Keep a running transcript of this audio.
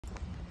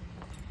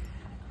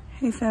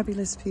Hey,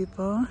 fabulous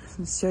people.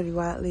 Miss Jody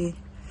Watley,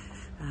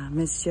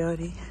 Miss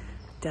Jody,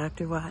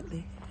 Dr.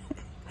 Watley.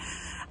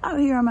 Out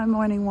here on my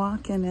morning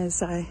walk, and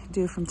as I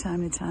do from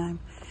time to time,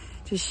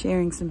 just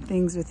sharing some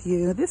things with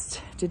you.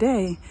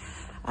 Today,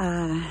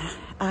 I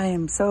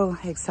am so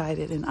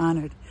excited and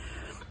honored,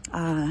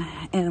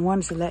 and I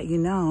wanted to let you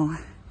know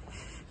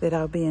that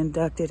I'll be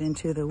inducted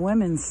into the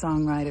Women's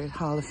Songwriter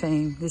Hall of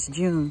Fame this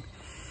June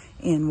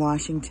in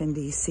Washington,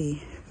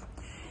 D.C.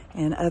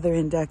 And other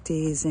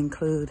inductees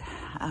include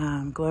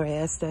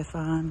Gloria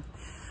Estefan,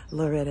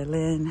 Loretta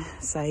Lynn,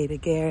 Saida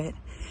Garrett,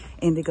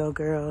 Indigo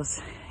Girls,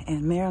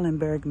 and Marilyn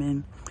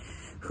Bergman,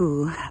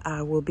 who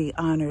will be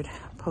honored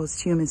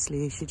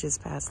posthumously. She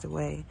just passed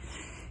away,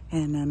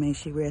 and may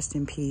she rest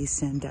in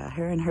peace. And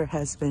her and her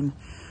husband,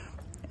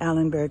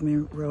 Alan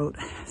Bergman, wrote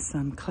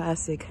some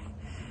classic,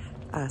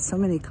 so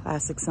many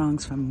classic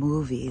songs from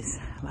movies,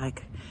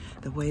 like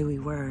The Way We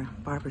Were,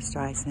 Barbra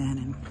Streisand,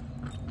 and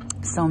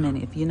so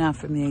many. If you're not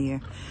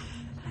familiar,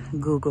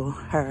 Google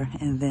her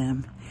and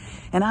them.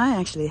 And I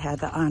actually had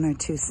the honor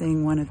to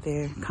sing one of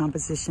their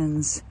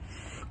compositions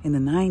in the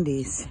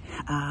 90s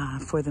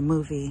for the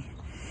movie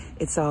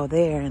It's All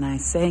There, and I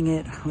sang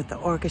it with the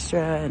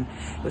orchestra, and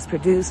it was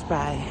produced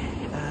by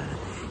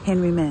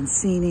Henry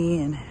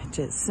Mancini, and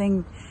to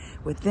sing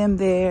with them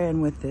there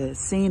and with the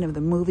scene of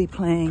the movie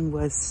playing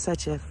was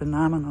such a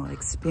phenomenal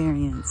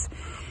experience.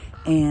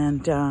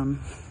 And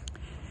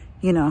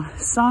you know,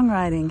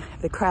 songwriting,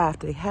 the craft,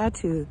 they had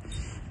to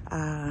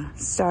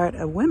start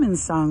a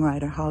Women's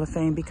Songwriter Hall of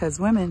Fame because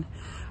women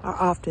are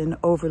often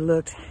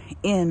overlooked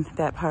in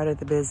that part of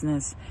the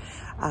business,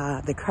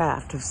 the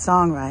craft of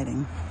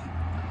songwriting.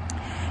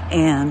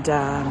 And,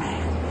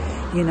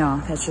 you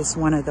know, that's just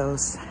one of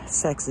those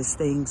sexist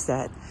things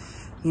that,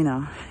 you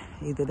know,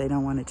 either they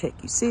don't want to take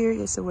you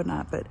serious or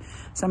whatnot, but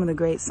some of the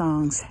great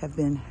songs have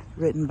been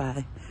written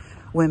by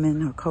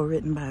women or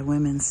co-written by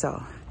women.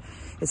 So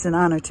it's an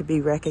honor to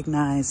be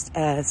recognized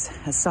as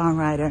a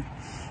songwriter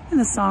in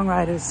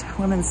the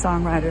Women's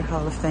Songwriter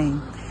Hall of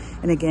Fame.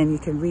 And again, you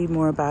can read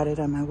more about it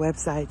on my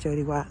website,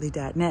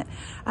 jodywatley.net.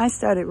 I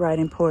started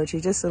writing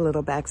poetry, just a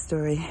little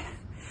backstory,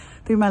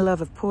 through my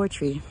love of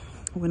poetry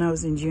when I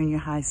was in junior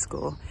high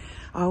school.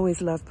 I always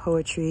loved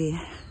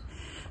poetry.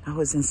 I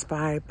was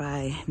inspired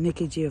by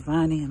Nikki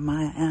Giovanni and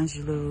Maya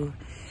Angelou,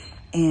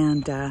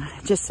 and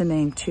just to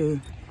name two.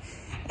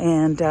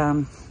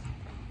 And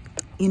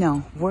you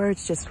know,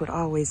 words just would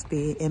always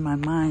be in my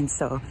mind.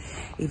 So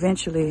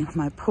eventually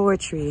my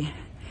poetry,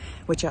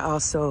 which I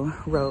also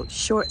wrote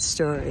short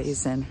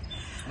stories, and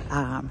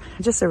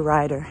just a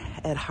writer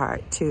at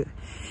heart too.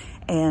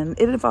 And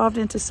it evolved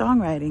into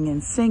songwriting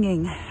and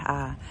singing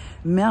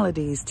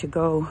melodies to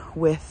go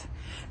with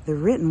the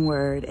written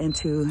word and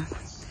to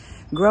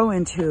grow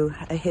into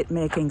a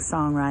hit-making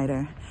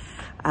songwriter,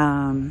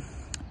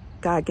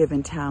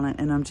 God-given talent.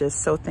 And I'm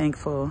just so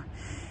thankful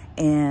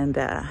and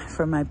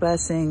for my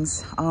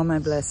blessings, all my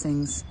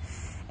blessings,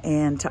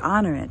 and to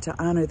honor it, to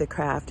honor the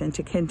craft, and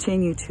to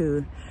continue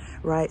to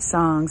write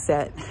songs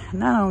that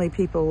not only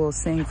people will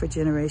sing for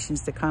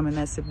generations to come. And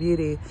that's the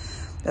beauty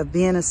of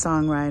being a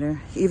songwriter,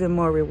 even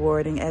more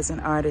rewarding as an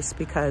artist,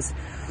 because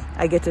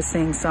I get to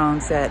sing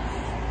songs that,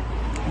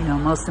 you know,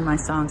 most of my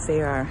songs,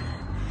 they are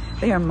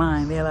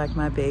mine. They're like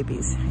my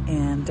babies.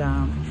 And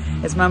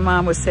as my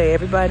mom would say,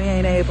 everybody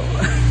ain't able.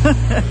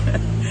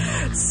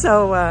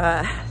 So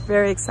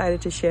very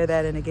excited to share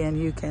that. And again,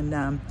 you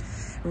can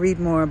read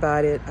more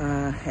about it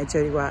at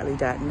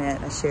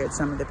jodywatley.net. I shared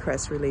some of the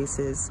press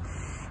releases.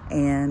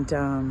 And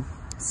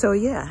so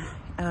yeah,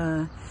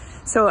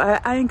 so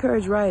I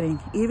encourage writing,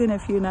 even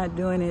if you're not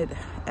doing it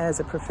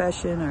as a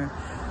profession or,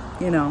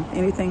 you know,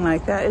 anything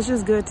like that. It's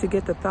just good to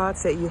get the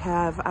thoughts that you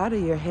have out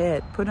of your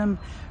head,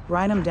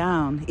 write them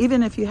down.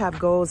 Even if you have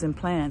goals and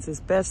plans, it's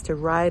best to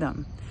write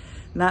them,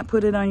 not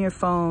put it on your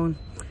phone,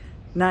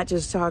 not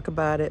just talk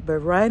about it, but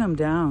write them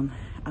down.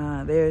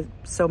 There's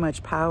so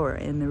much power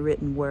in the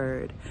written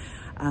word,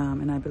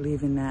 and I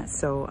believe in that.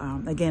 So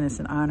again, it's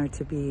an honor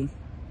to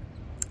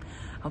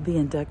I'll be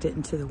inducted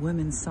into the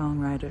Women's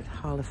Songwriter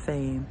Hall of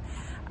Fame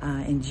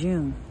in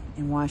June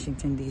in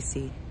Washington,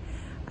 D.C.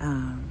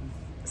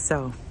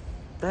 So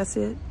that's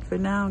it for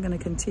now. I'm going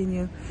to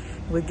continue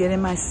with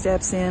getting my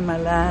steps in. My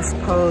last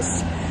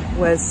post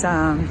was,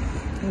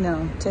 you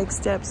know, take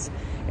steps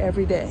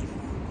every day.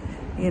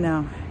 You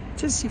know,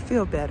 just you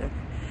feel better.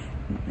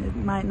 It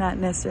might not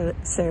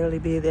necessarily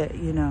be that,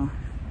 you know,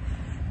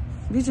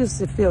 you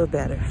just feel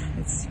better.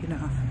 It's, you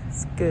know,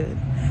 it's good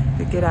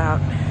to get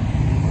out,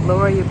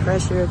 lower your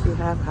pressure if you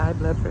have high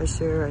blood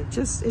pressure, or it's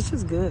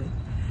just good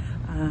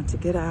to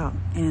get out.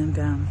 And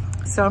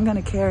so I'm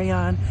going to carry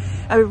on.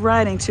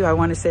 Writing too, I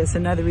want to say, it's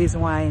another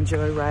reason why I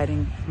enjoy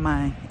writing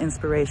my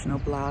inspirational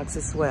blogs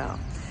as well.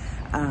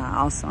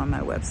 Also on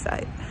my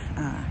website.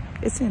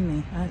 It's in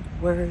me,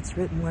 words,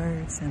 written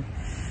words. And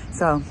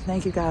so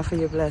thank you, God, for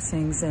your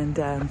blessings. And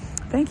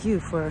thank you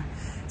for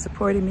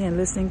supporting me and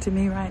listening to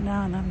me right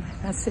now. And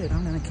that's it.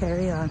 I'm going to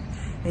carry on.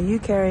 And you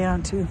carry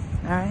on too.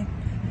 All right?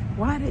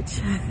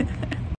 Wattage.